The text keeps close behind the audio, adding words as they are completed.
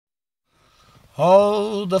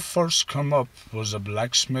Oh, the first come up was a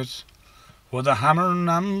blacksmith, with a hammer and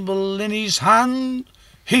anvil in his hand.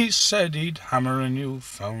 He said he'd hammer a new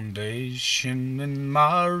foundation in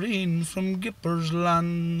Mairín from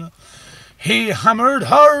Gippursland. He hammered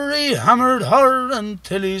her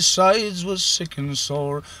until his sides was sick and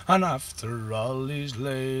sore, and after all his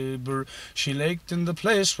labour she laked in the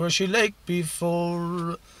place where she laked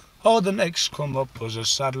before. Oh, the next come up was a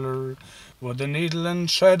saddler, with a needle and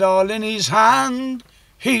thread all in his hand.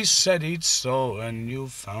 He said he'd sew a new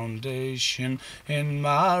foundation in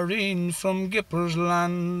Mairín from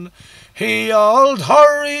Gippursland. He awled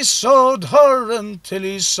her, he sewed her until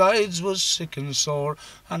his sides was sick and sore,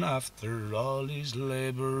 and after all his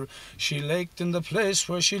labour she laked in the place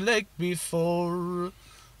where she laked before.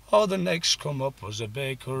 Oh, the next come up was a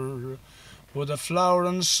baker, with a flour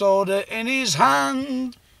and soda in his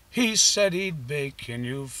hand. He said he'd bake a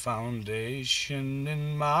new foundation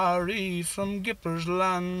in Mairín from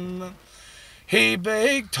Gippursland. He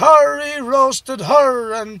baked her, he roasted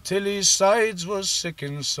her until his sides was sick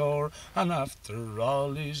and sore, and after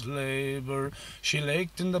all his labour she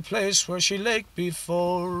laked in the place where she laked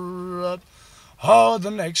before. Oh,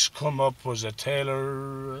 the next come up was a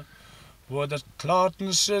tailor, with a cloth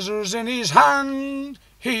and scissors in his hand.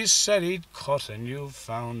 He said he'd cut a new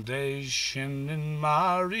foundation in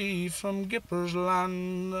Mairín from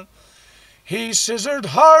Gippursland. He scissored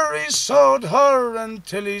her, he sewed her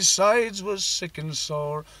until his sides was sick and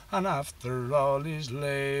sore, and after all his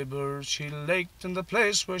labour she laked in the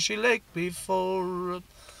place where she laked before.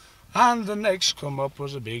 And the next come up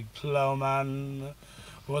was a big ploughman,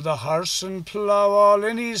 with a horse and plough all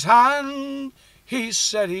in his hand. He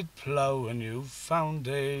said he'd plough a new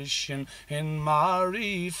foundation in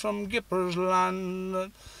Mairín from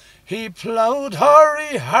Gippursland. He ploughed her,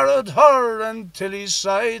 he harrowed her until his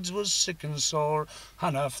sides was sick and sore,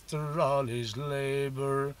 and after all his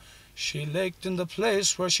labour she laked in the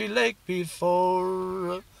place where she laked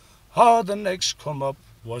before. Oh, the next come up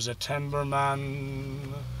was a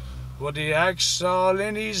timberman, with the axe all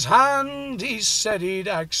in his hand. He said he'd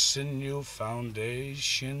axe a new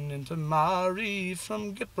foundation into Mairín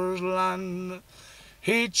from Gippursland.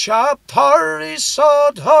 He chopped her, he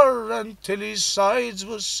sawed her until his sides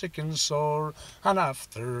was sick and sore, and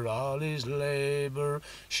after all his labour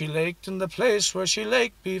she laked in the place where she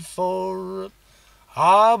laked before.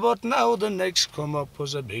 Ah, but now the next come up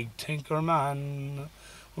was a big tinker man,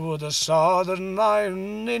 with a southern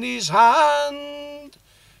iron in his hand.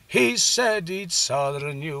 He said he'd solder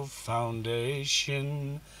a new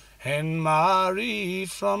foundation in Mairín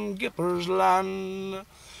from Gippursland.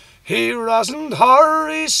 He rosined her,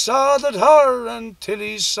 he soldered her until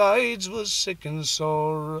his sides was sick and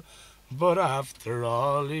sore, but after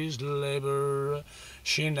all his labour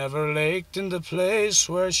she never laked in the place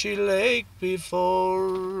where she laked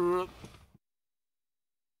before.